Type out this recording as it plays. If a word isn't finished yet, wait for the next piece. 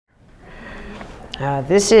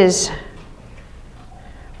Was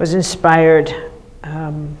inspired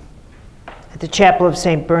at the Chapel of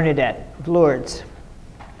St. Bernadette of Lourdes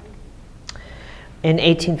in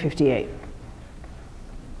 1858.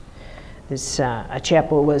 A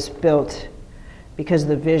chapel was built because of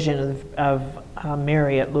the vision of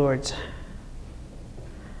Mary at Lourdes.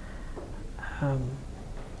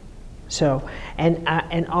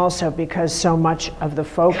 And also because so much of the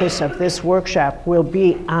focus of this workshop will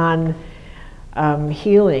be on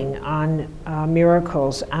healing, on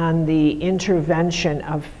miracles, on the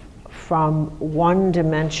intervention from one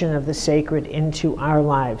dimension of the sacred into our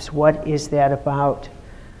lives. What is that about?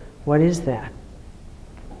 What is that?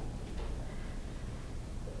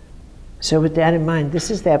 So with that in mind,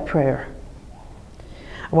 this is that prayer.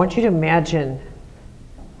 I want you to imagine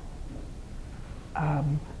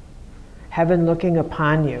heaven looking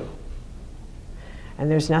upon you, and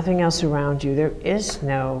there's nothing else around you. There is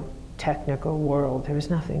no technical world. There is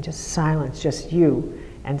nothing, just silence, just you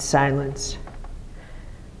and silence.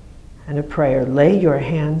 And a prayer. Lay your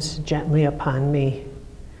hands gently upon me.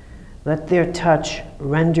 Let their touch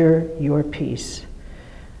render your peace.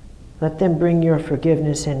 Let them bring your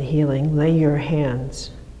forgiveness and healing. Lay your hands,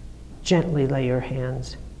 gently lay your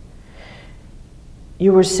hands.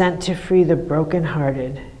 You were sent to free the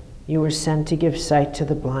brokenhearted. You were sent to give sight to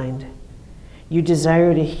the blind. You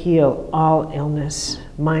desire to heal all illness,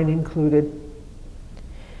 mine included.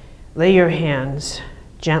 Lay your hands,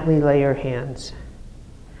 gently lay your hands.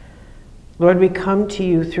 Lord, we come to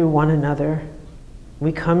you through one another.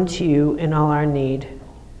 We come to you in all our need.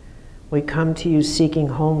 We come to you seeking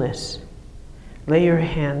wholeness. Lay your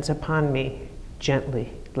hands upon me,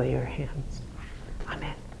 gently lay your hands.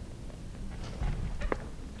 Amen.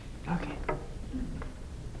 Okay.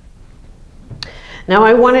 Now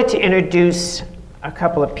I wanted to introduce a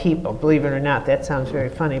couple of people. Believe it or not, that sounds very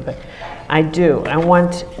funny, but I do. I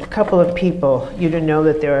want a couple of people, you to know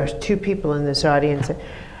that there are two people in this audience.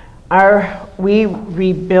 We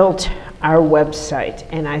rebuilt our website,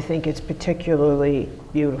 and I think it's particularly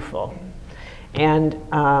beautiful. And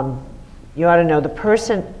you ought to know the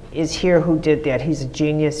person is here who did that. He's a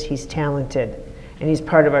genius, he's talented, and he's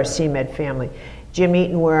part of our CMED family. Jim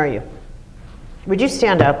Eaton, where are you? Would you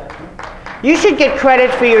stand up? You should get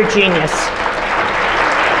credit for your genius.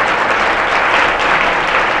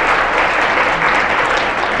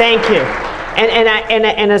 Thank you.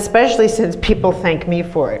 And especially since people thank me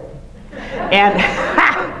for it. And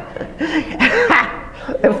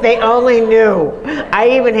if they only knew.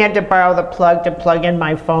 I even had to borrow the plug to plug in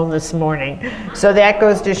my phone this morning. So that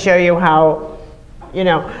goes to show you how,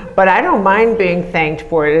 but I don't mind being thanked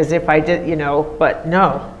for it as if I did, but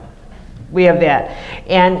no. We have that.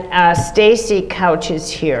 And Stacy Couch is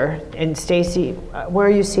here. And Stacy, where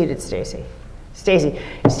are you seated, Stacy?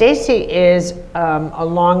 Stacy is a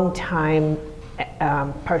long-time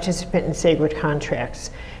participant in sacred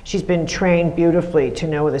contracts. She's been trained beautifully to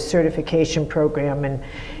know the certification program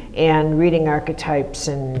and reading archetypes,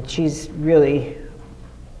 and she's really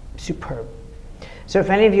superb. So if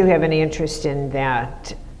any of you have any interest in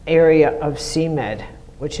that area of CMED,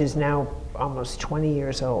 which is now almost 20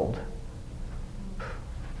 years old,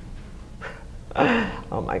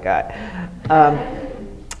 oh my God.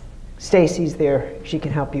 Stacy's there. She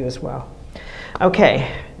can help you as well.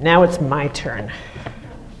 Okay, now it's my turn.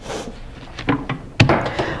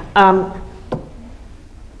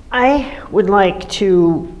 I would like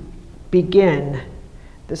to begin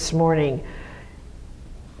this morning.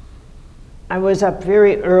 I was up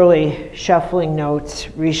very early shuffling notes,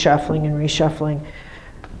 reshuffling and reshuffling.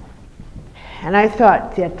 And I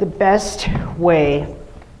thought that the best way.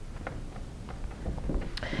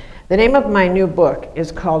 The name of my new book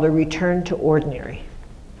is called A Return to Ordinary.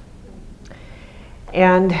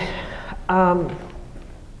 And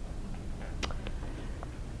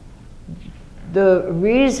the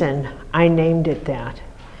reason I named it that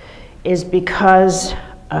is because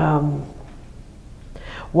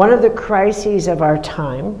one of the crises of our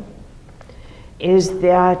time is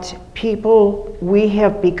that we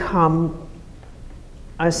have become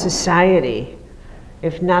a society,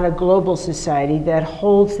 if not a global society, that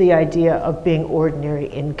holds the idea of being ordinary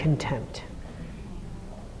in contempt.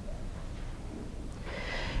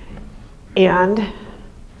 And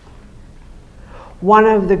one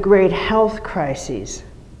of the great health crises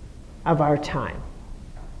of our time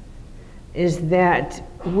is that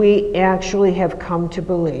we actually have come to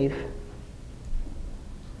believe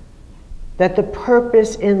that the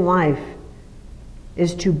purpose in life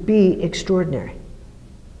is to be extraordinary.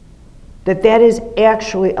 That is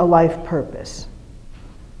actually a life purpose.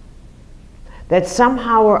 That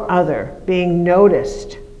somehow or other, being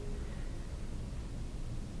noticed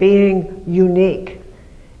being unique,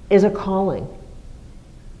 is a calling,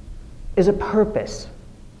 is a purpose.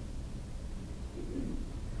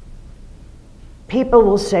 People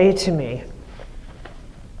will say to me,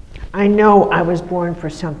 I know I was born for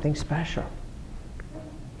something special.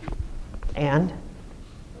 And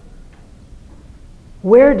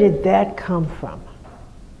where did that come from?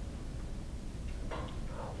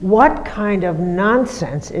 What kind of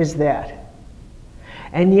nonsense is that?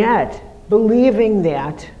 And yet, believing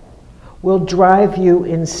that will drive you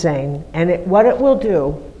insane. And what it will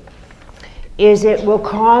do is it will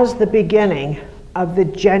cause the beginning of the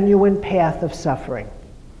genuine path of suffering.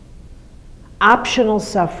 Optional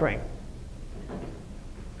suffering.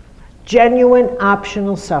 Genuine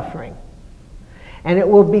optional suffering. And it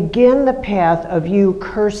will begin the path of you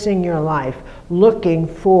cursing your life, looking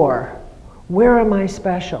for, where am I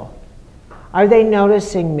special? Are they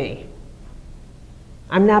noticing me?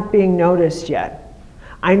 I'm not being noticed yet.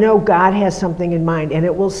 I know God has something in mind, and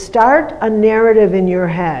it will start a narrative in your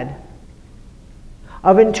head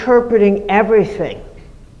of interpreting everything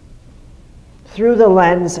through the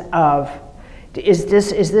lens of, is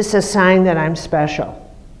this a sign that I'm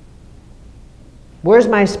special? Where's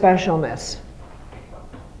my specialness?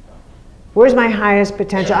 Where's my highest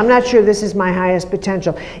potential? I'm not sure this is my highest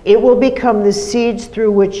potential. It will become the seeds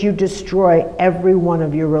through which you destroy every one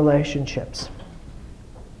of your relationships.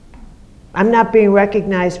 I'm not being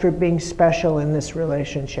recognized for being special in this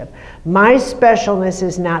relationship. My specialness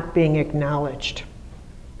is not being acknowledged.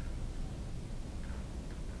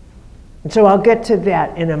 And so I'll get to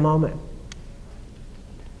that in a moment,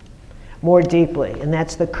 more deeply, and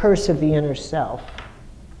that's the curse of the inner self,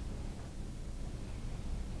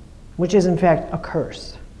 which is in fact a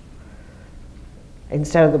curse,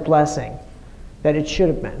 instead of the blessing that it should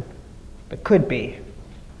have been, but could be,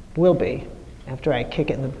 will be, after I kick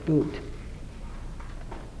it in the boot.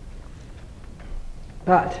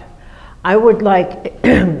 But I would like,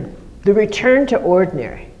 the return to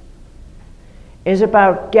ordinary is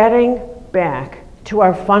about getting back to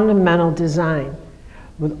our fundamental design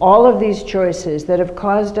with all of these choices that have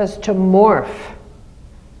caused us to morph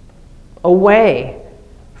away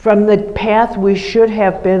from the path we should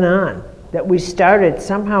have been on, that we started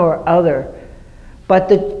somehow or other. But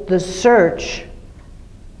the search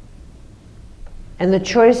and the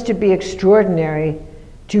choice to be extraordinary,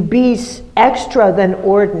 to be extra than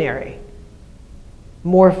ordinary,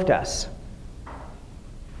 morphed us.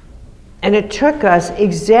 And it took us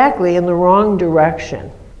exactly in the wrong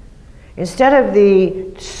direction. Instead of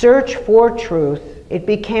the search for truth, it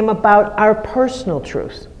became about our personal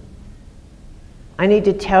truth. I need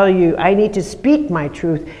to tell you, I need to speak my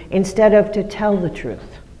truth instead of to tell the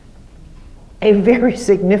truth. A very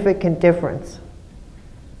significant difference.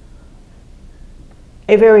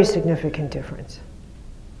 A very significant difference.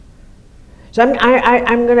 So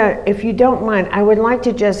I'm gonna, if you don't mind, I would like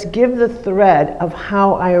to just give the thread of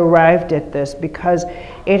how I arrived at this, because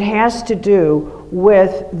it has to do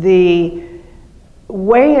with the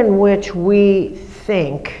way in which we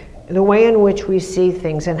think, the way in which we see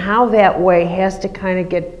things, and how that way has to kind of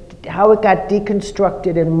get, how it got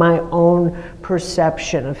deconstructed in my own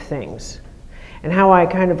perception of things, and how I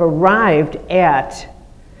kind of arrived at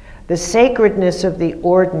the sacredness of the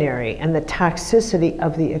ordinary and the toxicity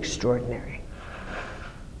of the extraordinary.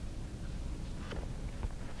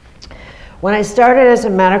 When I started as a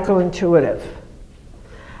medical intuitive,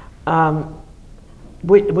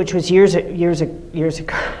 which was years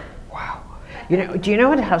ago. Wow. You know, do you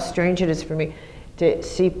know how strange it is for me to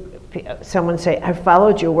see someone say, "I've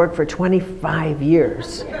followed your work for 25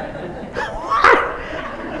 years."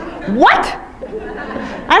 What?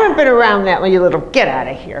 I haven't been around that long, you little, get out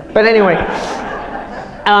of here. But anyway,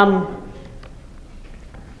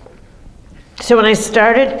 so when I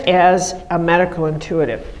started as a medical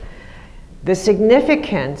intuitive, the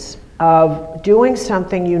significance of doing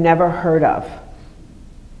something you never heard of.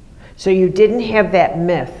 So you didn't have that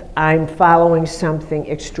myth, I'm following something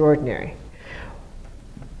extraordinary.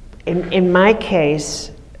 In my case,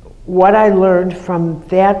 what I learned from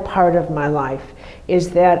that part of my life is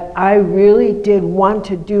that I really did want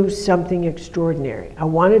to do something extraordinary. I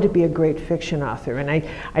wanted to be a great fiction author, and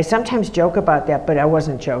I sometimes joke about that, but I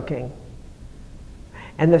wasn't joking.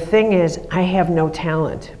 And the thing is, I have no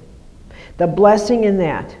talent. The blessing in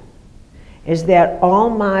that is that all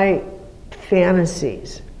my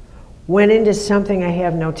fantasies went into something I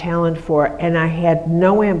have no talent for, and I had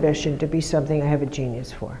no ambition to be something I have a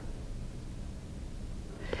genius for.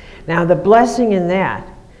 Now, the blessing in that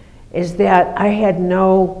is that I had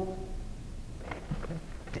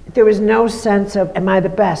there was no sense of, am I the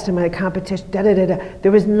best? Am I the competition? Da, da, da, da.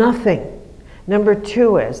 There was nothing Number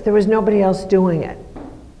two is, there was nobody else doing it.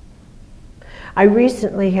 I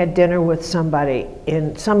recently had dinner with somebody,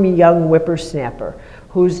 some young whippersnapper,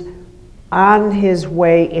 who's on his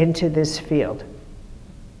way into this field.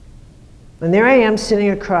 And there I am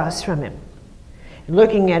sitting across from him,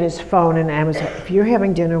 looking at his phone, and I was like, if you're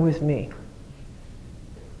having dinner with me,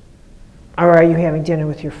 or are you having dinner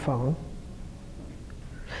with your phone?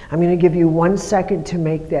 I'm going to give you 1 second to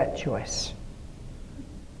make that choice.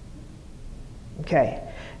 Okay,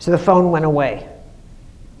 so the phone went away.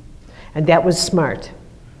 And that was smart.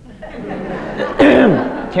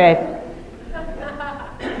 Okay?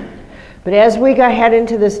 But as we head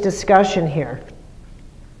into this discussion here,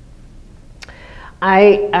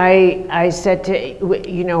 I said to,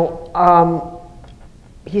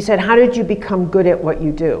 he said, how did you become good at what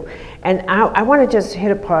you do? And I want to just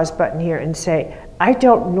hit a pause button here and say, I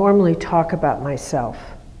don't normally talk about myself.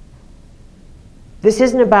 This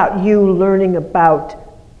isn't about you learning about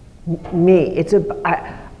me.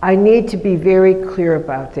 I need to be very clear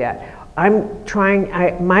about that.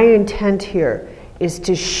 My intent here is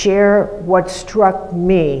to share what struck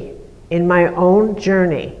me in my own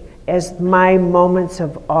journey as my moments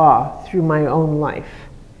of awe through my own life.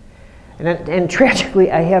 And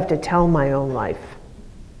tragically, I have to tell my own life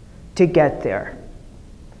to get there.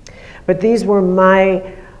 But these were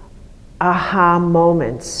my aha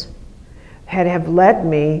moments that have led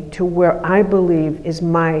me to where I believe is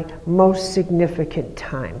my most significant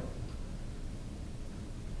time.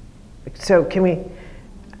 So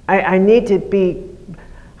I need to be,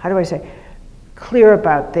 how do I say, clear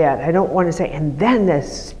about that. I don't want to say, and then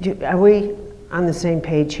this. Are we on the same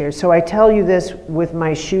page here? So I tell you this with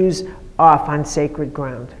my shoes off on sacred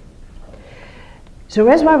ground. So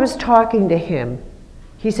as I was talking to him,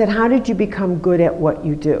 he said, how did you become good at what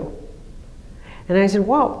you do? And I said,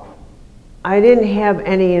 well, I didn't have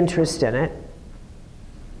any interest in it.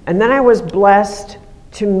 And then I was blessed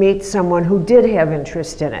to meet someone who did have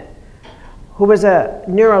interest in it, who was a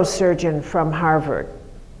neurosurgeon from Harvard.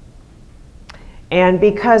 And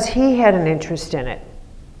because he had an interest in it,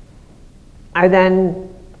 I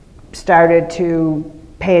then started to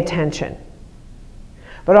pay attention.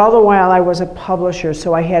 But all the while I was a publisher,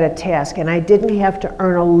 so I had a task, and I didn't have to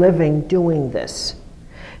earn a living doing this.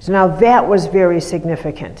 So now that was very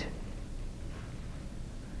significant.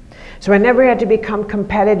 So I never had to become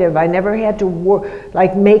competitive. I never had to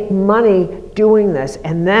make money doing this.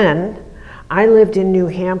 And then I lived in New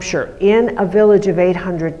Hampshire in a village of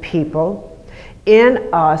 800 people, in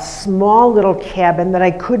a small little cabin that I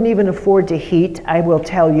couldn't even afford to heat, I will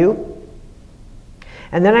tell you.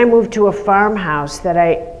 And then I moved to a farmhouse that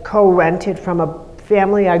I co-rented from a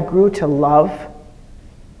family I grew to love.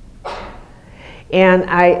 And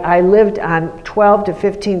I lived on $12,000 to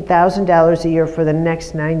 $15,000 a year for the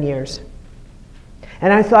next 9 years.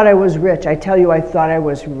 And I thought I was rich. I tell you, I thought I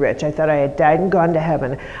was rich. I thought I had died and gone to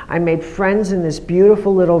heaven. I made friends in this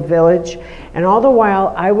beautiful little village. And all the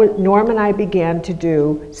while, Norm and I began to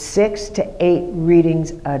do 6 to 8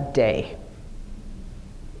 readings a day.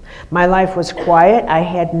 My life was quiet.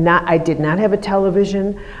 I did not have a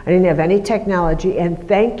television. I didn't have any technology. And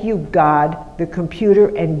thank you, God, the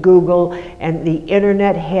computer and Google and the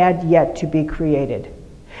internet had yet to be created.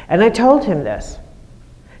 And I told him this.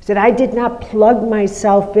 I said, I did not plug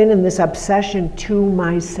myself in this obsession to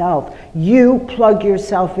myself. You plug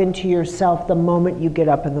yourself into yourself the moment you get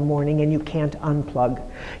up in the morning, and you can't unplug.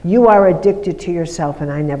 You are addicted to yourself, and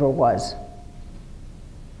I never was.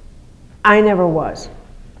 I never was.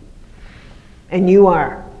 And you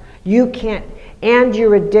are. You can't, and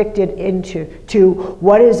you're addicted to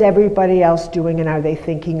what is everybody else doing, and are they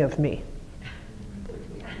thinking of me?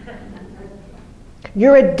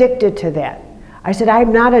 You're addicted to that. I said,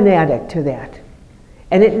 I'm not an addict to that.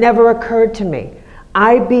 And it never occurred to me.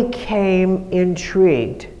 I became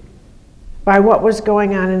intrigued by what was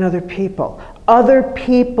going on in other people. Other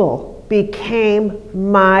people became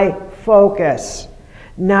my focus,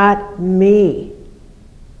 not me.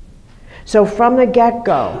 So from the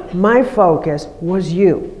get-go, my focus was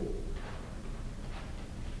you.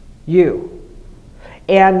 You.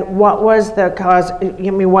 And what was the cause?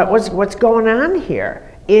 What's going on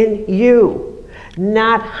here? In you.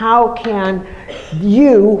 Not how can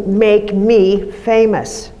you make me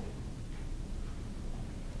famous.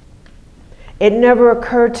 It never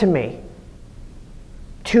occurred to me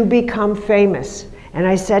to become famous. And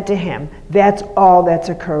I said to him, that's all that's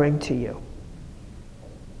occurring to you.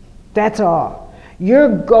 That's all. Your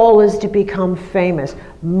goal is to become famous.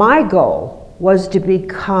 My goal was to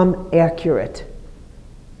become accurate.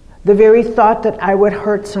 The very thought that I would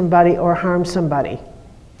hurt somebody or harm somebody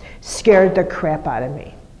scared the crap out of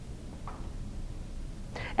me.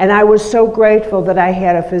 And I was so grateful that I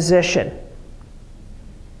had a physician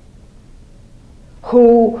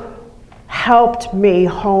who helped me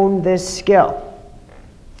hone this skill.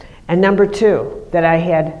 And number two, that I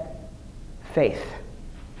had faith.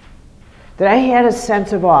 That I had a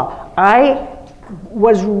sense of awe. I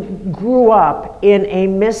grew up in a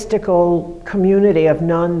mystical community of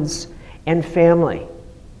nuns and family.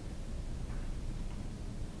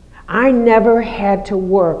 I never had to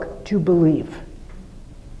work to believe.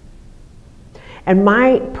 And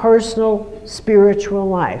my personal spiritual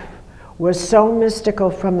life was so mystical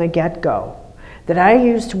from the get-go that I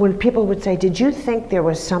used to, when people would say, did you think there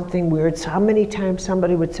was something weird? So how many times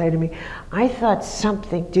somebody would say to me, I thought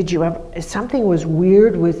something was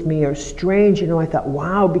weird with me or strange, you know, I thought,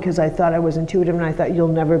 wow, because I thought I was intuitive, and I thought, you'll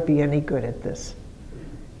never be any good at this.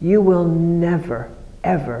 You will never,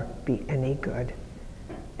 ever be any good,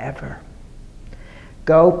 ever.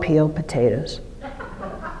 Go peel potatoes.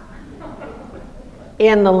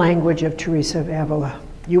 In the language of Teresa of Avila,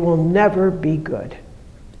 you will never be good,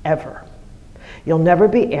 ever. You'll never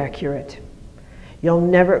be accurate. You'll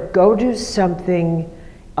never go do something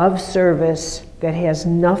of service that has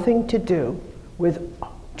nothing to do with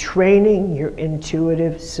training your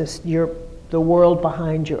intuitive system, the world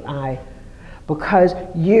behind your eye, because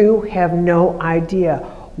you have no idea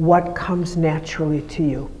what comes naturally to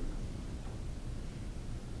you.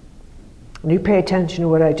 And you pay attention to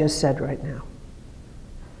what I just said right now.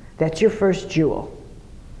 That's your first jewel.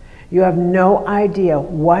 You have no idea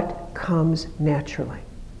what comes naturally.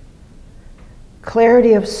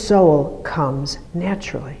 Clarity of soul comes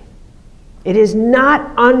naturally. It is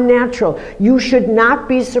not unnatural. You should not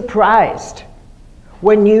be surprised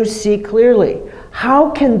when you see clearly.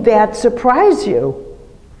 How can that surprise you?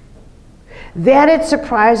 That it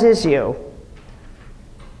surprises you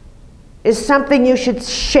is something you should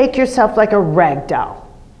shake yourself like a rag doll.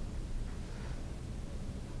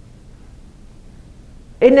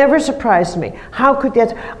 It never surprised me. How could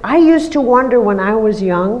that? I used to wonder when I was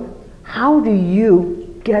young, how do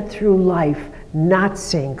you get through life not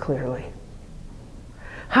seeing clearly?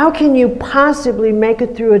 How can you possibly make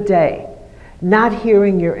it through a day not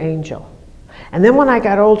hearing your angel? And then when I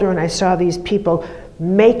got older and I saw these people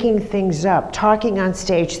making things up, talking on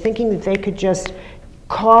stage, thinking that they could just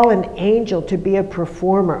call an angel to be a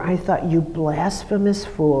performer, I thought, you blasphemous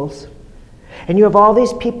fools. And you have all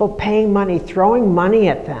these people paying money, throwing money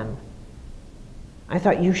at them. I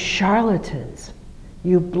thought, you charlatans,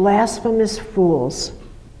 you blasphemous fools.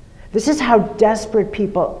 This is how desperate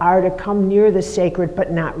people are to come near the sacred,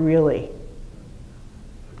 but not really.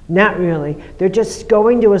 Not really. They're just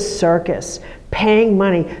going to a circus, paying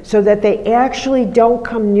money, so that they actually don't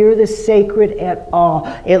come near the sacred at all.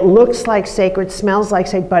 It looks like sacred, smells like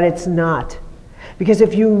sacred, but it's not. Because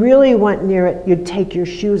if you really went near it, you'd take your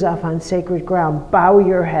shoes off on sacred ground, bow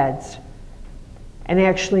your heads, and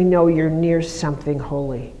actually know you're near something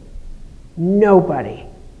holy. Nobody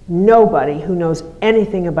who knows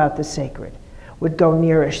anything about the sacred would go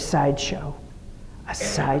near a sideshow. A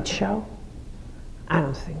sideshow? I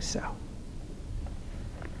don't think so.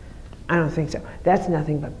 I don't think so. That's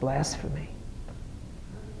nothing but blasphemy.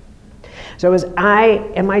 So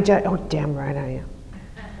oh, damn right I am.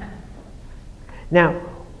 Now,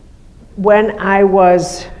 when I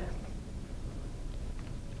was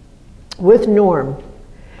with Norm,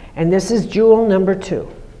 and this is jewel number 2,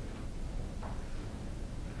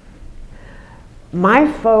 my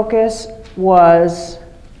focus was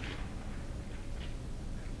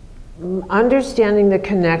understanding the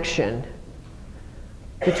connection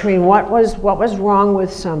between what was wrong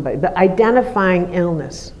with somebody, but identifying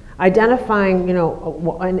illness. Identifying, you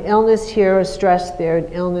know, an illness here, a stress there, an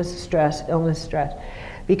illness, stress, illness, stress.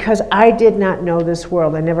 Because I did not know this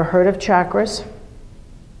world. I never heard of chakras.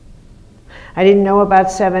 I didn't know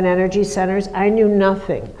about 7 energy centers. I knew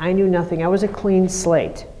nothing. I knew nothing. I was a clean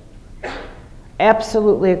slate.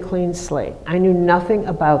 Absolutely a clean slate. I knew nothing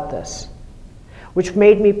about this, which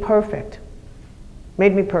made me perfect.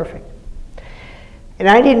 Made me perfect. And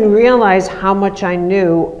I didn't realize how much I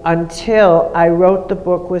knew until I wrote the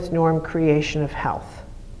book with Norm, Creation of Health.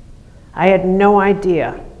 I had no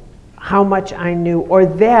idea how much I knew, or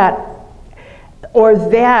that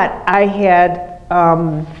I had,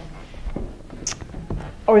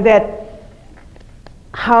 or that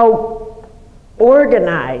how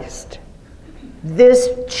organized this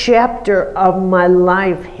chapter of my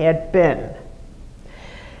life had been.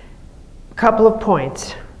 A couple of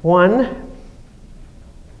points. One,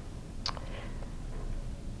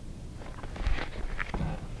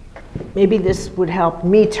 maybe this would help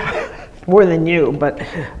me more than you, but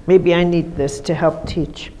maybe I need this to help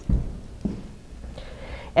teach.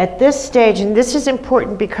 At this stage, and this is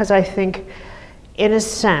important because I think, in a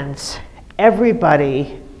sense,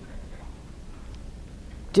 everybody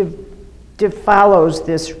follows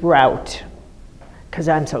this route, because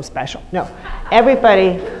I'm so special. No,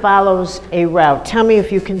 everybody follows a route. Tell me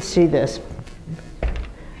if you can see this.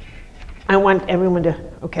 I want everyone to,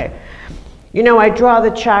 okay. You know, I draw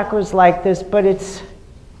the chakras like this, but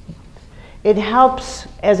it helps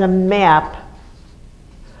as a map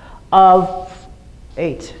of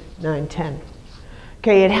 8, 9, 10.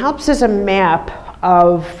 Okay, it helps as a map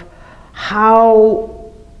of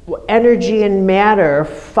how energy and matter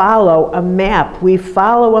follow a map. We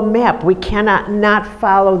follow a map. We cannot not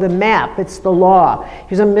follow the map. It's the law.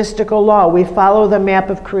 Here's a mystical law. We follow the map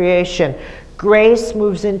of creation. Grace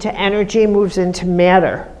moves into energy, moves into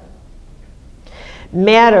matter.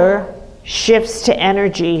 Matter shifts to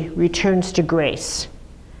energy, returns to grace.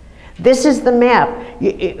 This is the map.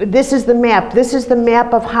 This is the map. This is the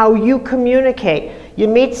map of how you communicate. You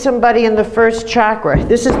meet somebody in the first chakra.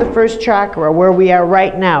 This is the first chakra where we are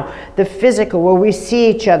right now. The physical, where we see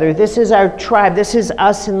each other. This is our tribe. This is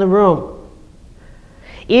us in the room.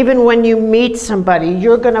 Even when you meet somebody,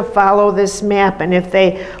 you're going to follow this map. And if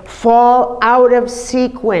they fall out of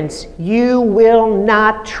sequence, you will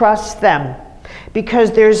not trust them.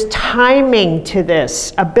 Because there's timing to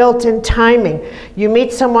this, a built-in timing. You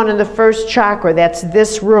meet someone in the first chakra, that's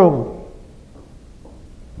this room.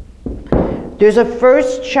 There's a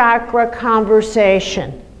first chakra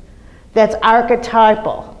conversation that's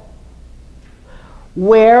archetypal.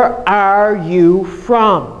 Where are you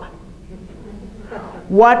from?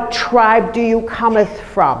 What tribe do you cometh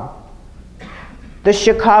from? The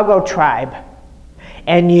Chicago tribe.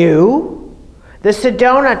 And you? The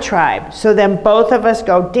Sedona tribe. So then both of us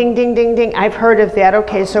go ding, ding, ding, ding. I've heard of that.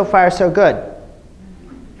 Okay, so far so good.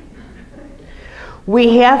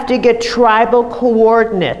 We have to get tribal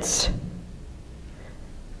coordinates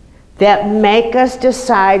that make us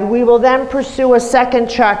decide. We will then pursue a second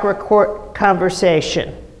chakra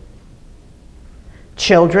conversation.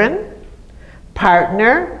 Children,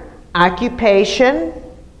 partner, occupation,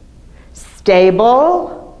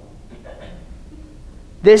 stable.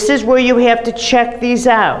 This is where you have to check these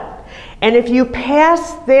out. And if you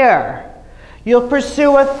pass there, you'll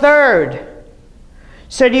pursue a third.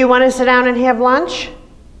 So do you want to sit down and have lunch?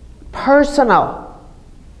 Personal.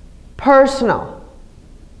 Personal.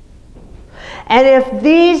 And if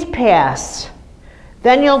these pass,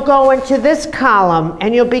 then you'll go into this column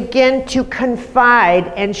and you'll begin to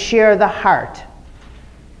confide and share the heart.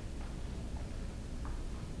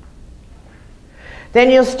 Then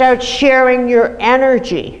you'll start sharing your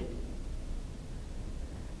energy.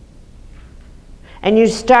 And you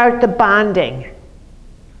start the bonding.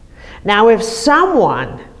 Now, if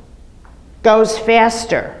someone goes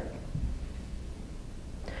faster,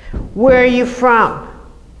 where are you from?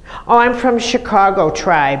 Oh, I'm from Chicago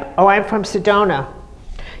tribe. Oh, I'm from Sedona.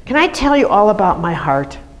 Can I tell you all about my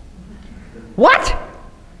heart? What?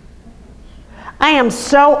 I am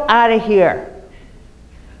so out of here.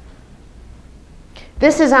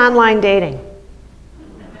 This is online dating.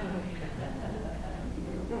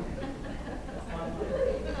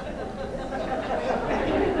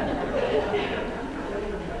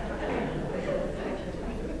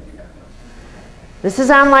 This is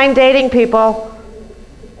online dating, people.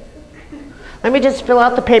 Let me just fill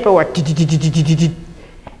out the paperwork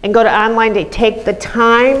and go to online date. Take the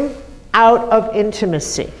time out of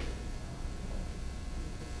intimacy.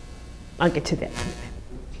 I'll get to that.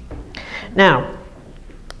 Now,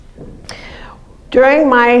 during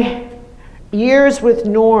my years with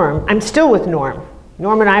Norm, I'm still with Norm.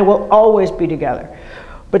 Norm and I will always be together.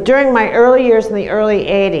 But during my early years in the early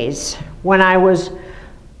 80s, when I was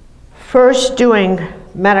first doing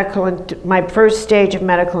my first stage of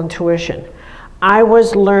medical intuition, I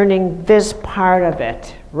was learning this part of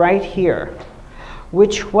it right here,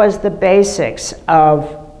 which was the basics of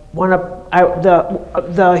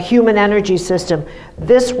the human energy system.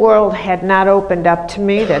 This world had not opened up to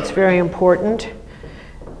me. That's very important.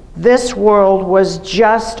 This world was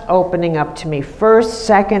just opening up to me. First,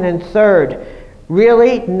 second, and third.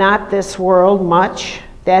 Really not this world much.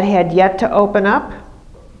 That had yet to open up.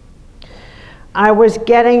 I was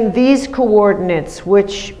getting these coordinates,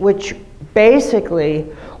 which basically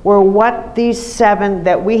were what these seven,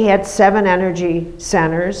 that we had 7 energy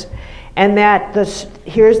centers, and that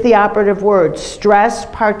here's the operative word: stress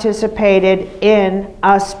participated in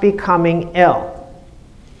us becoming ill.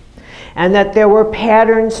 And that there were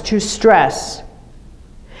patterns to stress.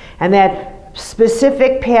 And that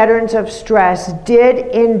specific patterns of stress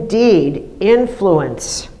did indeed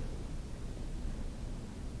influence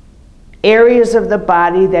areas of the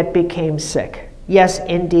body that became sick. Yes,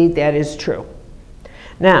 indeed, that is true.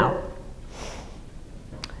 Now,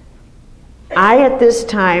 I at this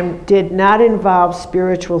time did not involve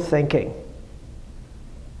spiritual thinking.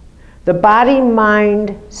 The body,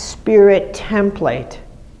 mind, spirit template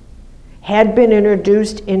had been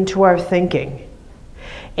introduced into our thinking,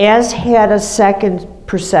 as had a second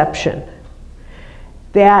perception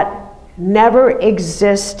that never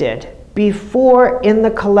existed before in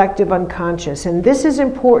the collective unconscious. And this is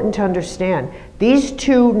important to understand. These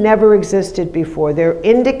two never existed before. They're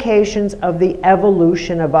indications of the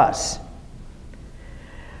evolution of us.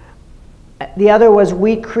 The other was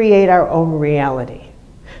we create our own reality.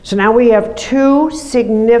 So now we have two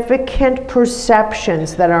significant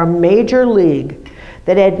perceptions that are major league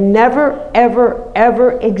that had never, ever,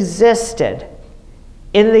 ever existed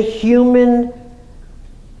in the human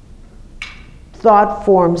thought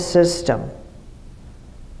form system.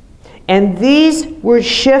 And these were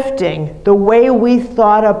shifting the way we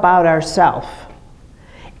thought about ourselves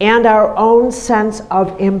and our own sense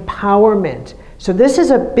of empowerment. So this is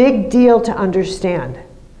a big deal to understand.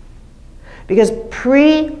 Because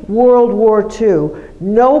pre-World War II,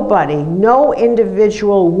 nobody, no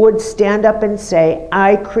individual would stand up and say,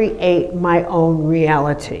 I create my own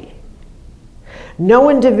reality. No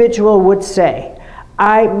individual would say,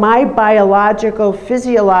 my biological,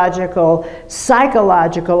 physiological,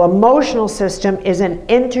 psychological, emotional system is an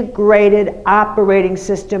integrated operating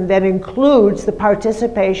system that includes the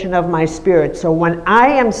participation of my spirit. So when I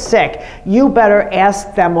am sick, you better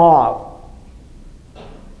ask them all.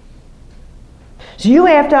 So you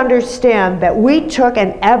have to understand that we took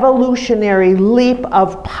an evolutionary leap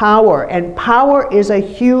of power, and power is a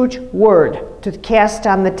huge word to cast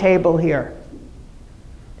on the table here.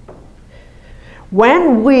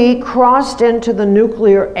 When we crossed into the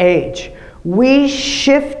nuclear age, we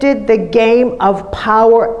shifted the game of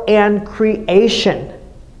power and creation.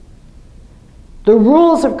 The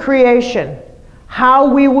rules of creation,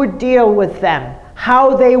 how we would deal with them,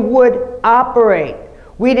 how they would operate.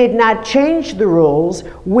 We did not change the rules,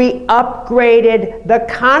 we upgraded the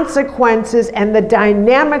consequences and the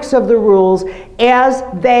dynamics of the rules as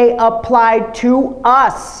they applied to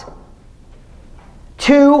us.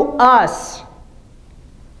 To us.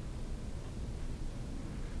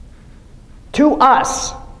 To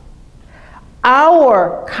us.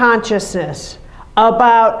 Our consciousness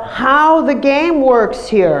about how the game works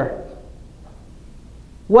here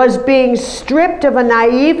was being stripped of a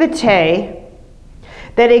naivete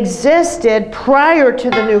that existed prior to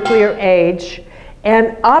the nuclear age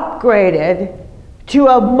and upgraded to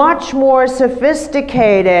a much more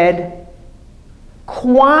sophisticated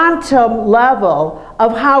quantum level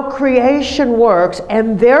of how creation works,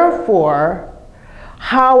 and therefore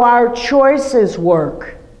how our choices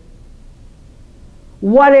work.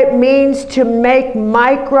 What it means to make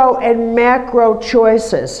micro and macro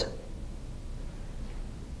choices.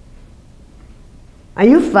 Are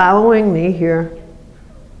you following me here?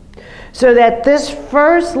 So that this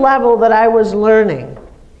first level that I was learning,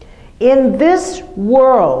 in this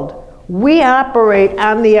world, we operate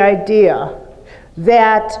on the idea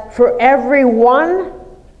that for every one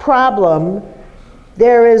problem,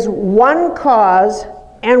 there is one cause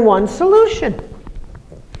and one solution.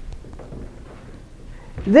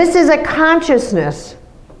 This is a consciousness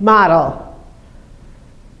model.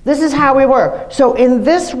 This is how we work. So in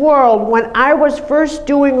this world, when I was first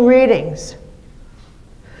doing readings,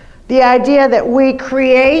 the idea that we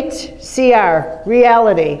create CR,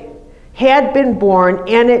 reality, had been born,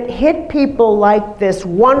 and it hit people like this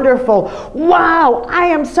wonderful, wow, I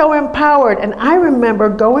am so empowered. And I remember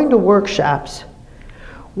going to workshops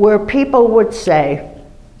where people would say,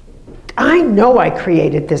 I know I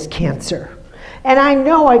created this cancer, and I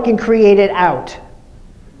know I can create it out.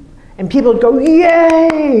 And people would go,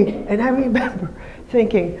 yay! And I remember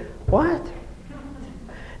thinking, what?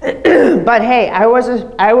 But hey, I was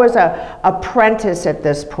a apprentice at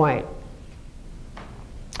this point.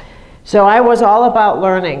 So I was all about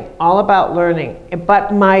learning, all about learning.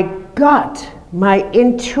 But my gut, my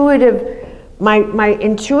intuitive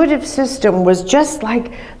system was just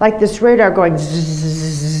like this radar going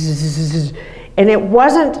zzz, and it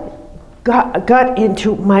wasn't got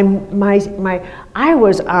into I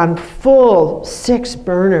was on full 6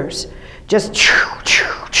 burners, just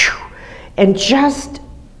and just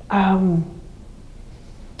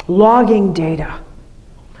logging data.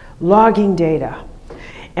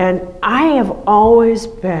 And I have always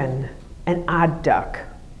been an odd duck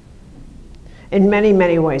in many,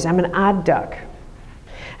 many ways. I'm an odd duck.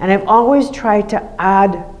 And I've always tried to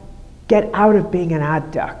get out of being an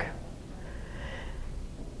odd duck.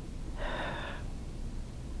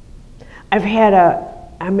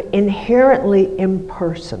 I'm inherently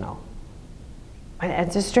impersonal.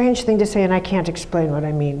 It's a strange thing to say, and I can't explain what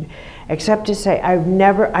I mean, except to say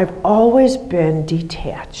I've always been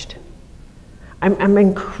detached. I'm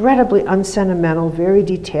incredibly unsentimental, very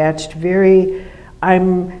detached,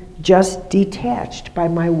 I'm just detached by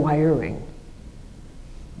my wiring.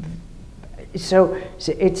 So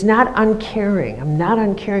it's not uncaring. I'm not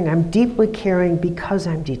uncaring. I'm deeply caring because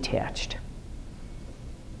I'm detached.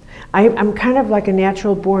 I'm kind of like a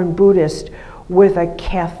natural-born Buddhist with a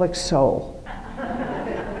Catholic soul.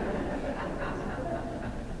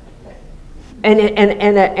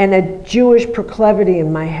 and a Jewish proclivity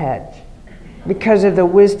in my head because of the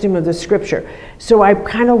wisdom of the scripture. So I'm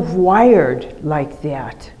kind of wired like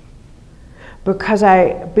that. Because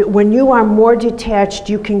when you are more detached,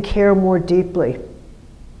 you can care more deeply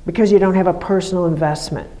because you don't have a personal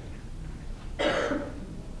investment. You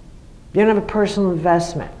don't have a personal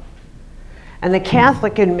investment. And the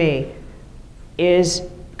Catholic in me is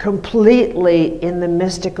completely in the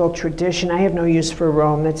mystical tradition. I have no use for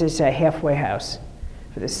Rome. That's just a halfway house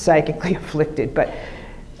for the psychically afflicted.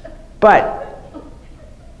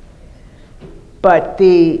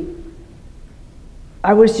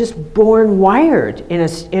 I was just born wired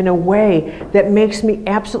in a way that makes me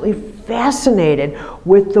absolutely fascinated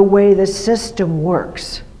with the way the system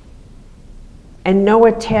works. And no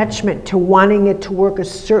attachment to wanting it to work a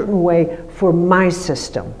certain way for my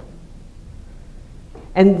system.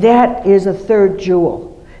 And that is a third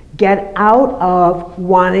jewel. Get out of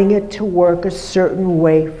wanting it to work a certain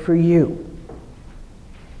way for you.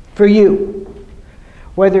 For you.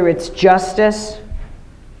 Whether it's justice,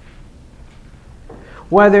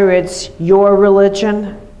 whether it's your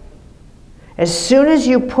religion, as soon as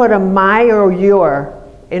you put a my or your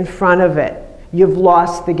in front of it, you've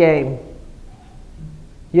lost the game.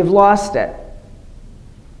 You've lost it.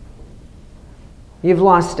 You've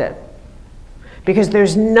lost it. Because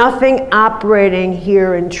there's nothing operating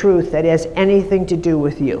here in truth that has anything to do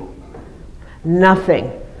with you.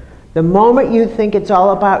 Nothing. The moment you think it's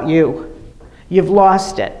all about you, you've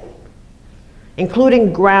lost it.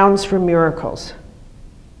 Including grounds for miracles.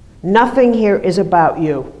 Nothing here is about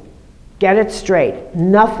you. Get it straight.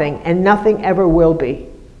 Nothing, and nothing ever will be.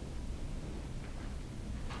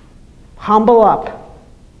 Humble up.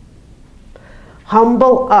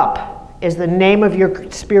 Humble up is the name of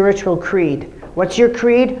your spiritual creed. What's your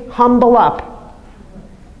creed? Humble up.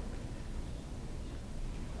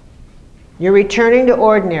 You're returning to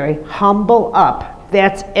ordinary. Humble up.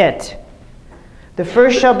 That's it. The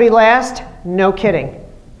first shall be last. No kidding.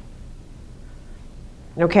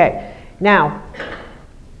 Okay. Now,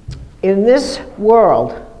 in this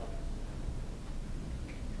world,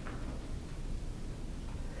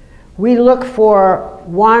 we look for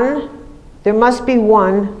one. There must be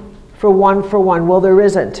one for one for one. Well, there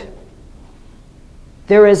isn't.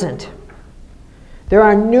 There isn't. There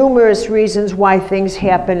are numerous reasons why things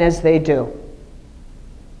happen as they do.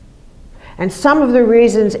 And some of the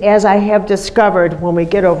reasons, as I have discovered when we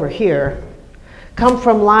get over here, come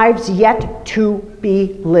from lives yet to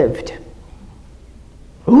be lived.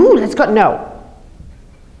 Ooh, let's go. No.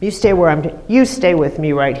 You stay where you stay with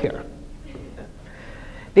me right here.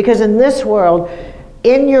 Because in this world,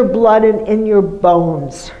 in your blood and in your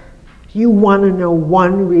bones, you want to know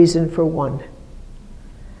one reason for one.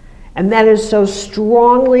 And that is so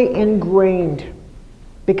strongly ingrained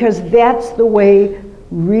because that's the way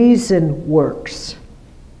reason works.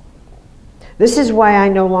 This is why I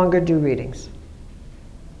no longer do readings.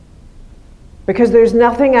 Because there's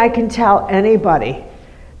nothing I can tell anybody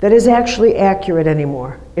that is actually accurate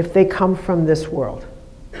anymore if they come from this world.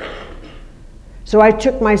 So I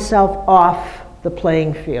took myself off the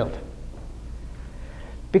playing field.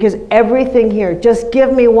 Because everything here, just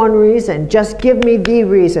give me one reason, just give me the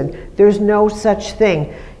reason. There's no such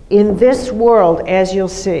thing. In this world, as you'll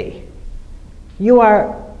see,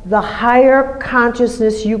 the higher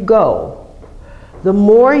consciousness you go, the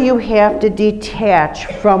more you have to detach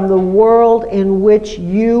from the world in which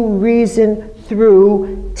you reason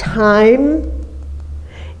through time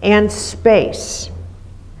and space.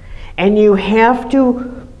 And you have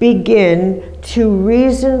to begin to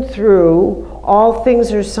reason through all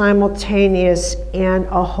things are simultaneous and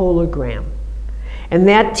a hologram. And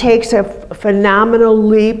that takes a phenomenal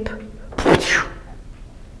leap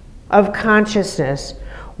of consciousness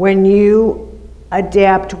when you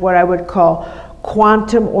adapt what I would call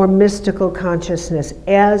quantum or mystical consciousness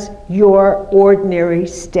as your ordinary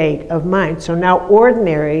state of mind. So now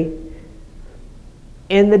ordinary,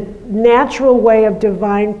 in the natural way of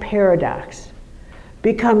divine paradox,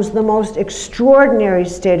 becomes the most extraordinary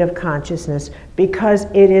state of consciousness because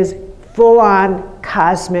it is full-on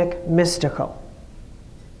cosmic mystical.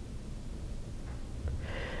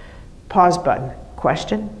 Pause button.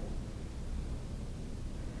 Question?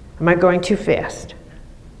 Am I going too fast?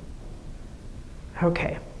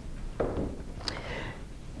 Okay.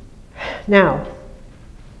 Now,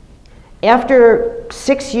 after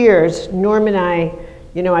 6 years, Norm and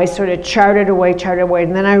I sort of charted away,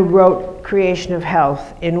 and then I wrote Creation of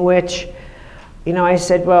Health, in which, I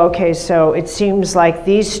said, well, okay, so it seems like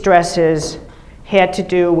these stresses had to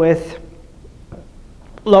do with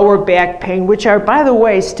lower back pain, which are, by the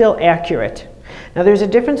way, still accurate. Now, there's a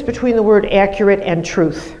difference between the word accurate and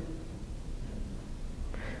truth.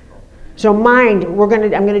 So mind, I'm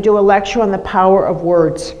going to do a lecture on the power of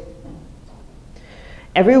words.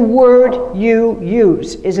 Every word you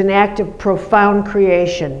use is an act of profound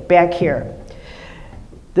creation back here.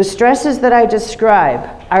 The stresses that I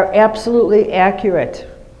describe are absolutely accurate,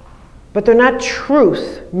 but they're not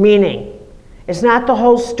truth, meaning. It's not the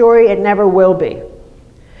whole story, it never will be.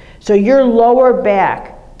 So your lower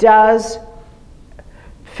back does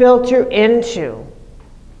filter into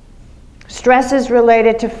stresses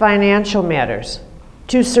related to financial matters,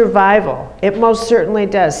 to survival. It most certainly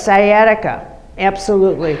does. Sciatica,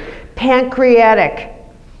 absolutely. Pancreatic.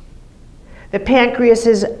 The pancreas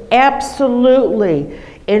is absolutely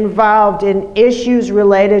involved in issues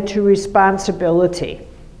related to responsibility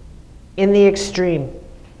in the extreme.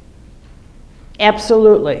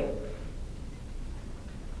 Absolutely.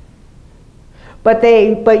 But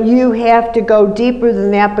you have to go deeper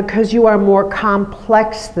than that because you are more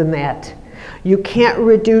complex than that. You can't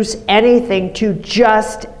reduce anything to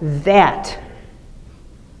just that.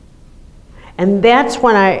 And that's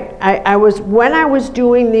when I was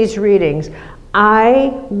doing these readings,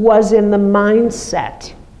 I was in the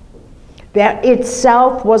mindset that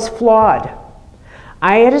itself was flawed.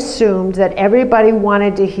 I had assumed that everybody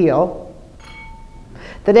wanted to heal,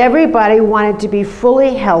 that everybody wanted to be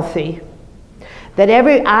fully healthy, that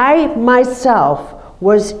I myself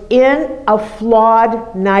was in a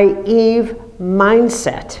flawed, naive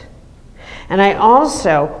mindset. And I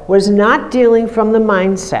also was not dealing from the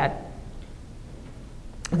mindset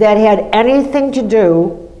that had anything to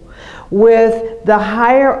do with the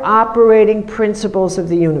higher operating principles of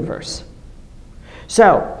the universe.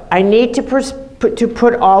 So I need to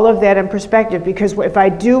put all of that in perspective, because if I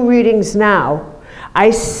do readings now,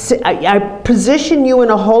 I position you in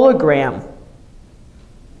a hologram.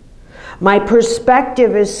 My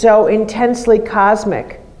perspective is so intensely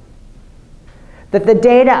cosmic that the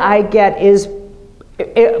data I get is,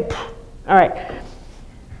 all right,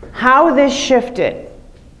 how this shifted.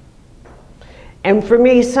 And for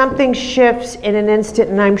me, something shifts in an instant,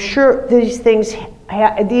 and I'm sure these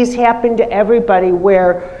happen to everybody,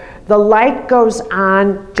 where the light goes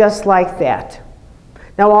on just like that.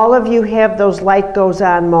 Now, all of you have those light goes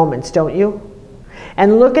on moments, don't you?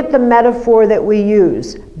 And look at the metaphor that we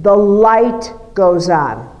use. The light goes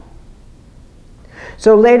on.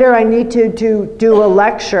 So later I need to do a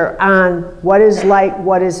lecture on what is light,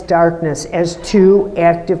 what is darkness, as two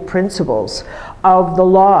active principles of the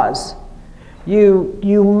laws.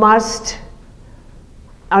 You must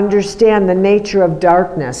understand the nature of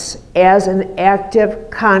darkness as an active,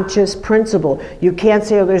 conscious principle. You can't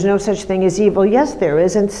say, oh, there's no such thing as evil. Yes, there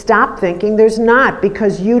is, and stop thinking there's not,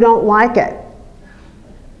 because you don't like it.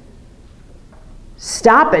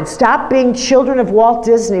 Stop it. Stop being children of Walt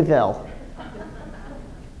Disneyville.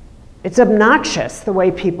 It's obnoxious the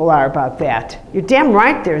way people are about that. You're damn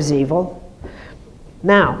right there's evil.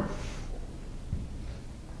 Now,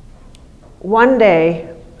 one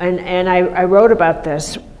day, and I wrote about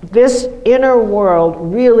this inner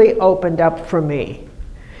world really opened up for me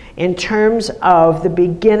in terms of the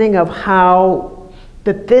beginning of how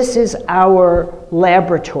that this is our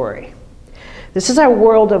laboratory. This is our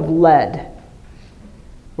world of lead,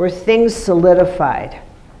 where things solidified.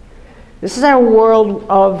 This is our world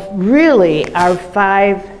of really our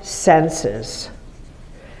five senses.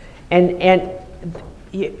 And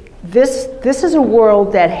this is a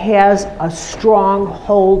world that has a strong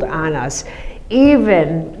hold on us,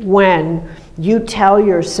 even when you tell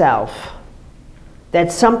yourself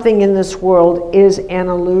that something in this world is an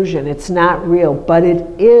illusion. It's not real, but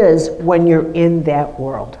it is when you're in that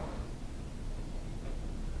world.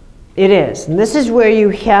 It is. And this is where you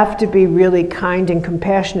have to be really kind and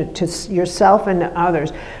compassionate to yourself and to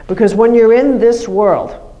others. Because when you're in this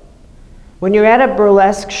world, when you're at a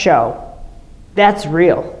burlesque show, that's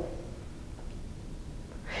real.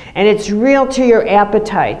 And it's real to your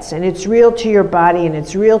appetites, and it's real to your body, and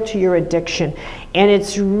it's real to your addiction, and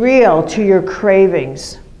it's real to your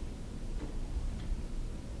cravings.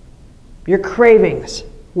 Your cravings.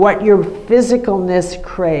 what your physicalness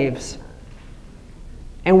craves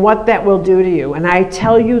and what that will do to you. And I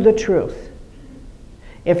tell you the truth.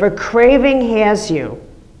 If a craving has you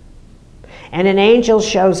and an angel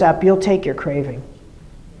shows up, you'll take your craving.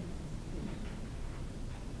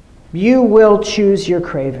 You will choose your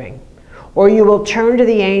craving. Or you will turn to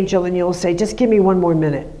the angel and you'll say, just give me one more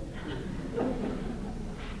minute.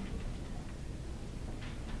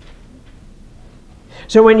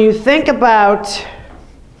 So when you think about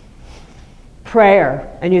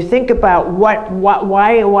prayer and you think about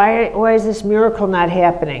why is this miracle not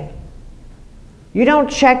happening? You don't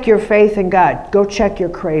check your faith in God. Go check your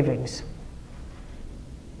cravings.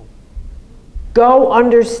 Go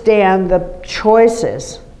understand the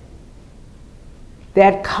choices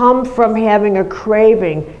that come from having a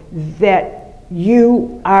craving that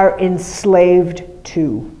you are enslaved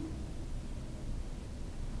to.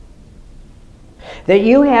 That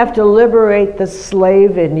you have to liberate the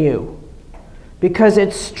slave in you because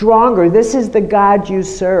it's stronger. This is the God you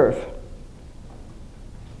serve.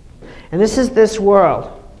 And this is this world.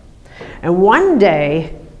 And one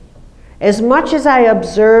day, as much as I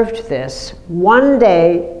observed this, one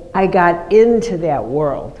day I got into that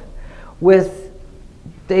world with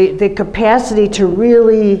the capacity to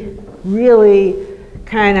really, really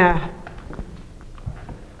kind of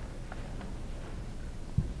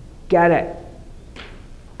get it.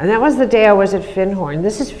 And that was the day I was at Finhorn.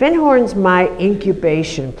 Finhorn's my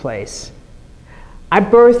incubation place. I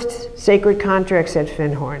birthed Sacred Contracts at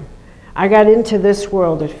Finhorn. I got into this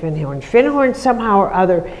world at Finhorn. Finhorn somehow or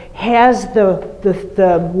other has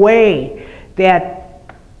the way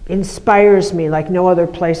that inspires me like no other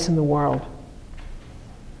place in the world.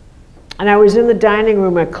 And I was in the dining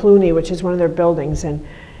room at Clooney, which is one of their buildings, and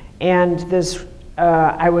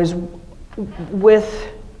I was with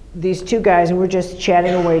these two guys, and we're just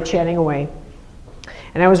chatting away.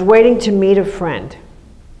 And I was waiting to meet a friend.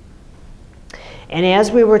 And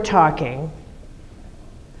as we were talking,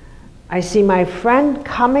 I see my friend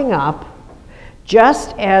coming up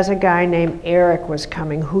just as a guy named Eric was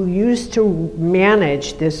coming, who used to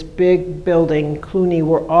manage this big building, Clooney,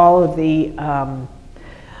 where all of the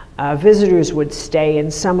visitors would stay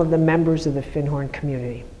and some of the members of the Finhorn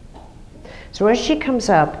community. So as she comes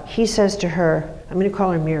up, he says to her, I'm going to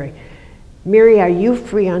call her Mary. Mary, are you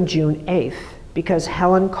free on June 8th? Because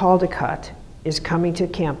Helen Caldecott is coming to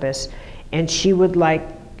campus and she would like,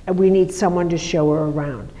 we need someone to show her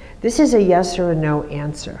around. This is a yes or a no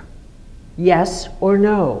answer. Yes or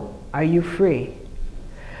no, are you free?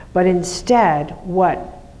 But instead,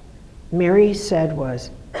 what Mary said was,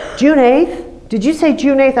 June 8th? Did you say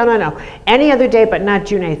June 8th? Oh, no. Any other day, but not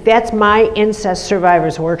June 8th. That's my incest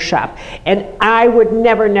survivors workshop. And I would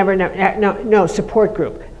no, support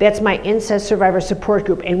group. That's my incest survivor support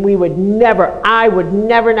group. And I would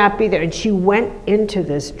never not be there. And she went into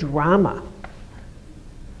this drama.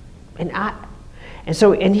 And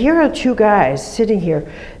here are two guys sitting here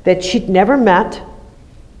that she'd never met.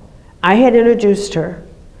 I had introduced her.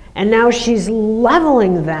 And now she's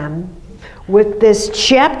leveling them with this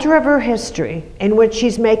chapter of her history in which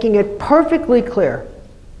she's making it perfectly clear.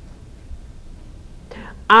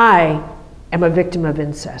 I am a victim of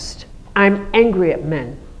incest. I'm angry at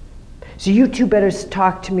men. So you two better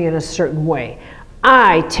talk to me in a certain way.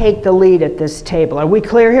 I take the lead at this table. Are we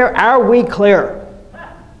clear here? Are we clear?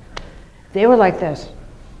 They were like this.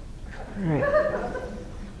 All right.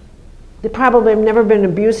 They probably have never been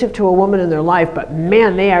abusive to a woman in their life, but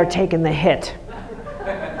man, they are taking the hit.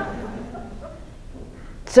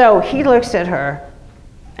 So he looks at her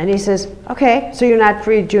and he says, okay, so you're not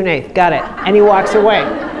free June 8th, got it. And he walks away.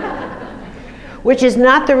 Which is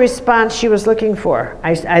not the response she was looking for,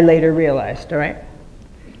 I later realized, all right?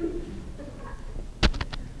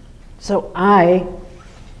 So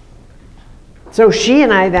she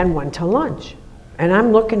and I then went to lunch. And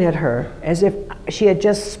I'm looking at her as if she had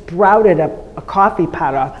just sprouted a coffee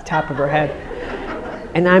pot off the top of her head.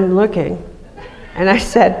 And I'm looking, and I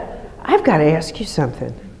said, I've got to ask you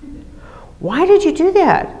something. Why did you do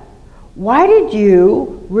that? Why did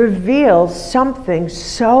you reveal something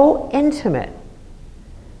so intimate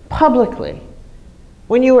publicly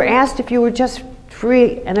when you were asked if you were just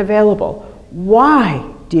free and available? Why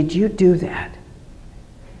did you do that?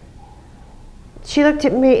 She looked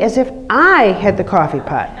at me as if I had the coffee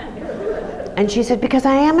pot. And she said, because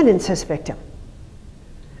I am an incest victim.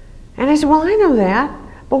 And I said, well, I know that,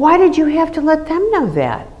 but why did you have to let them know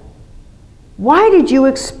that? Why did you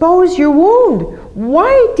expose your wound?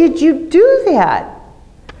 Why did you do that?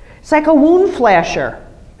 It's like a wound flasher.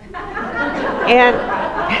 And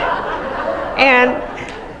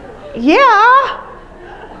yeah.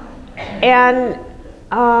 And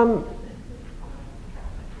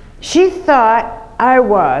She thought I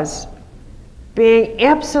was being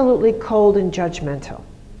absolutely cold and judgmental.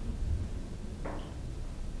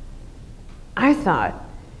 I thought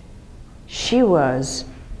she was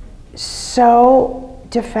so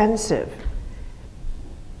defensive.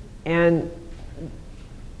 And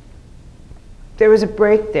there was a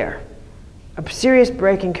break there, a serious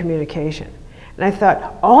break in communication. And I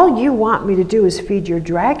thought, all you want me to do is feed your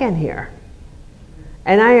dragon here.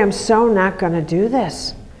 And I am so not going to do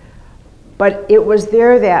this. But it was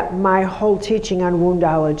there that my whole teaching on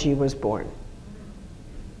woundology was born.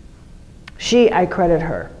 I credit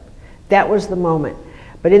her. That was the moment.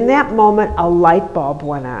 But in that moment, a light bulb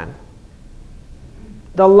went on.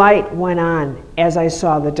 The light went on as I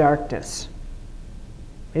saw the darkness.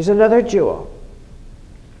 Here's another jewel.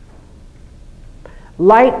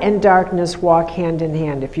 Light and darkness walk hand in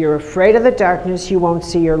hand. If you're afraid of the darkness, you won't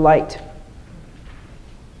see your light.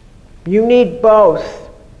 You need both.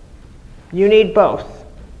 You need both.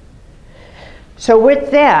 So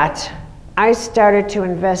with that, I started to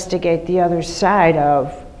investigate the other side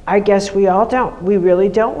of, I guess we really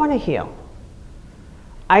don't want to heal.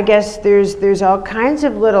 I guess there's all kinds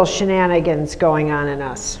of little shenanigans going on in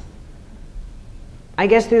us. I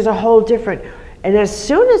guess there's a whole different, and as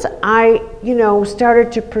soon as I,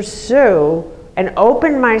 started to pursue and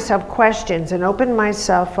open myself questions and open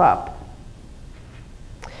myself up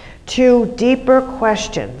to deeper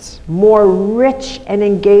questions, more rich and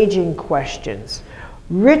engaging questions,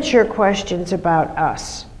 richer questions about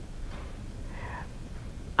us,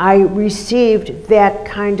 I received that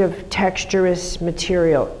kind of texturous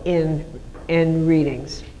material in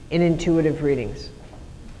readings, in intuitive readings.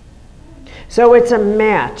 So it's a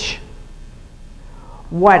match.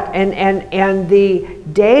 And the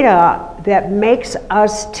data that makes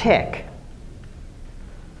us tick,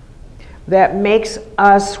 that makes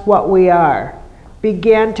us what we are,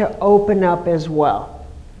 began to open up as well.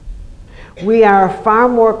 We are far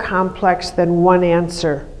more complex than one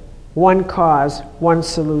answer, one cause, one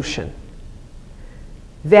solution.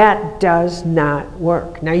 That does not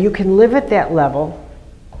work. Now you can live at that level,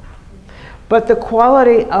 but the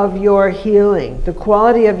quality of your healing, the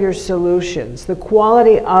quality of your solutions, the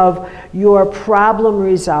quality of your problem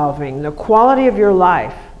resolving, the quality of your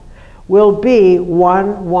life will be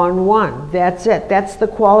 1, 1, 1. That's it. That's the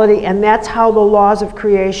quality, and that's how the laws of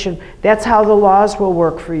creation, that's how the laws will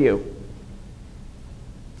work for you,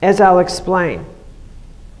 as I'll explain.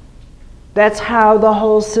 That's how the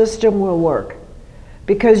whole system will work.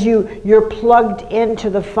 Because you're plugged into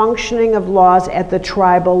the functioning of laws at the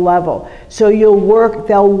tribal level. So they'll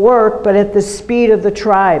work, but at the speed of the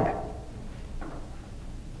tribe.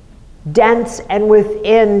 Dense and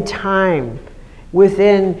within time.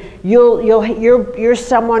 You're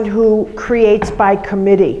someone who creates by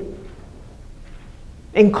committee,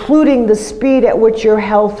 including the speed at which your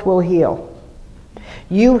health will heal.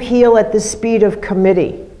 You heal at the speed of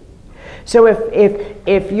committee. So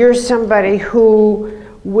if you're somebody who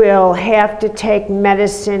will have to take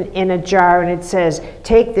medicine in a jar and it says,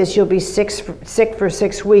 take this, you'll be sick for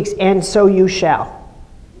 6 weeks, and so you shall.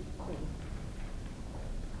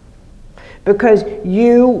 Because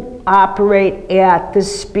you operate at the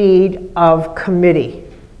speed of committee.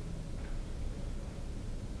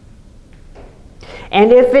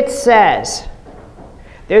 And if it says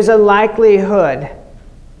there's a likelihood,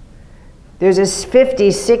 there's a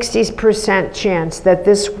 50–60% chance that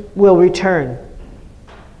this will return,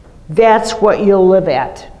 that's what you'll live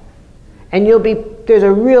at. And there's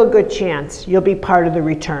a real good chance you'll be part of the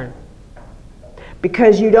return.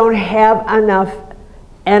 Because you don't have enough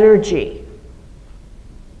energy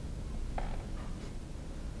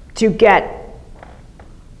to get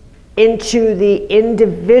into the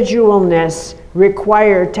individualness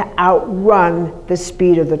required to outrun the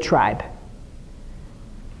speed of the tribe.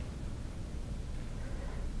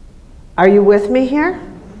 Are you with me here?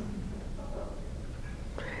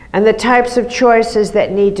 And the types of choices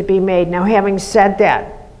that need to be made. Now, having said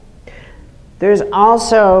that, there's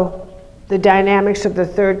also the dynamics of the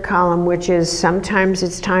third column, which is sometimes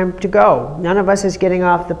it's time to go. None of us is getting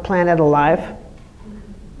off the planet alive.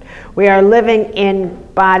 We are living in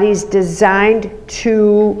bodies designed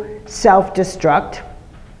to self-destruct.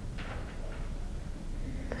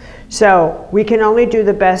 So we can only do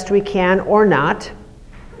the best we can or not.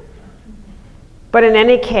 But in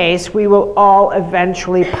any case, we will all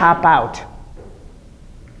eventually pop out.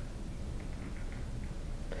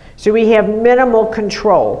 So we have minimal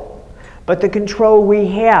control, but the control we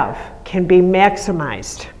have can be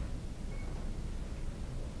maximized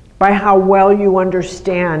by how well you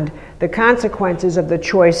understand the consequences of the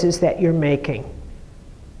choices that you're making.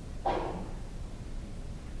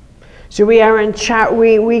 So we are in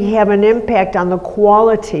we have an impact on the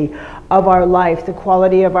quality of our life, the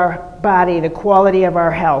quality of our body, the quality of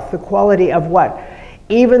our health, the quality of what?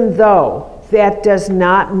 Even though that does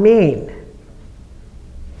not mean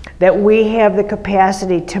that we have the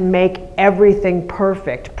capacity to make everything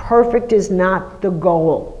perfect. Perfect is not the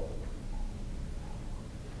goal.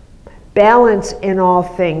 Balance in all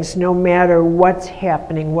things, no matter what's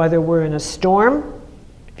happening, whether we're in a storm.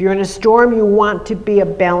 If you're in a storm, you want to be a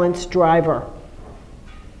balanced driver.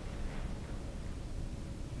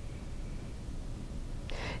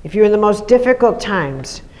 If you're in the most difficult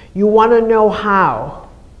times, you want to know how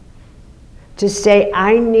to say,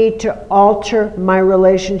 I need to alter my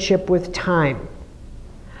relationship with time.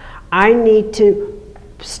 I need to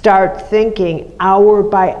start thinking hour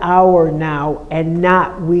by hour now and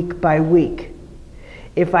not week by week.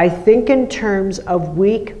 If I think in terms of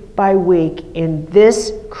week by week in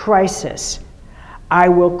this crisis, I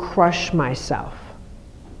will crush myself.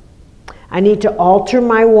 I need to alter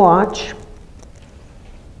my watch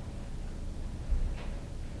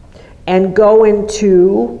and go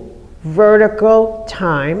into vertical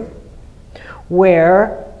time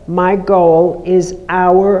where my goal is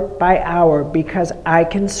hour by hour, because I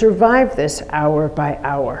can survive this hour by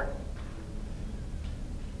hour.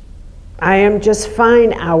 I am just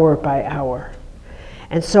fine hour by hour.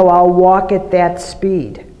 And so I'll walk at that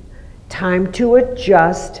speed. Time to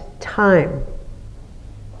adjust time.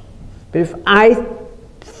 But if I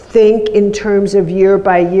think in terms of year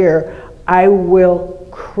by year, I will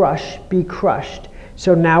be crushed.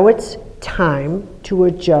 So now it's time to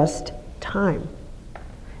adjust time.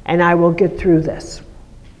 And I will get through this.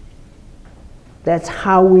 That's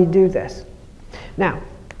how we do this. Now,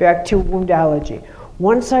 back to woundology.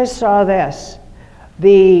 Once I saw this,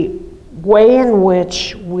 the way in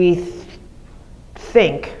which we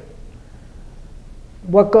think,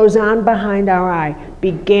 what goes on behind our eye,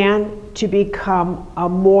 began to become a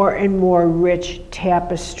more and more rich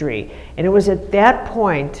tapestry. And it was at that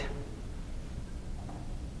point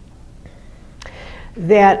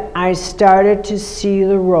that I started to see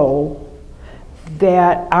the role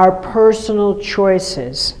that our personal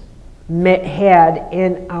choices had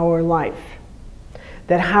in our life.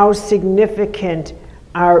 That how significant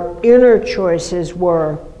our inner choices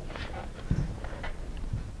were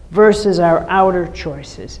versus our outer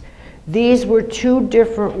choices. These were two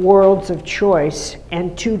different worlds of choice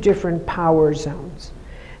and two different power zones.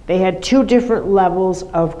 They had two different levels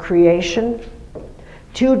of creation,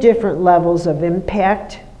 two different levels of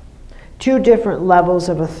impact, two different levels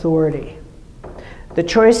of authority. The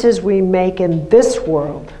choices we make in this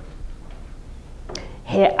world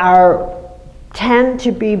tend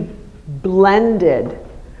to be blended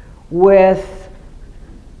with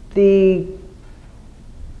the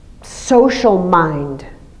social mind.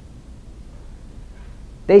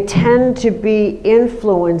 They tend to be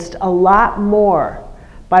influenced a lot more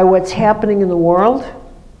by what's happening in the world,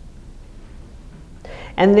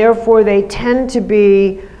 and therefore they tend to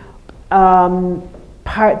be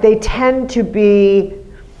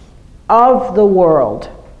of the world.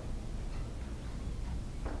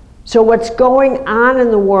 So what's going on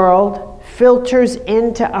in the world filters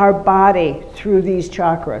into our body through these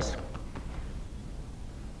chakras.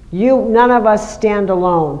 None of us stand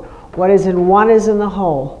alone. What is in one is in the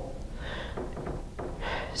whole.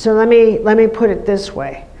 So let me put it this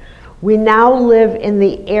way. We now live in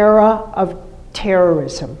the era of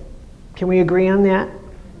terrorism. Can we agree on that?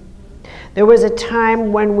 There was a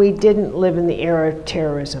time when we didn't live in the era of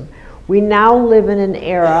terrorism. We now live in an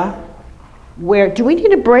era where, do we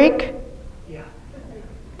need a break? Yeah.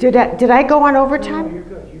 Did I go on overtime? No, you're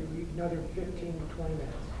good. You another 15 to 20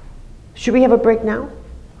 minutes. Should we have a break now?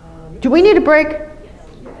 Do we need a break?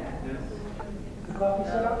 Coffee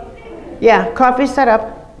set up? Yeah, coffee set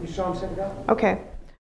up. You saw him set it up? Okay.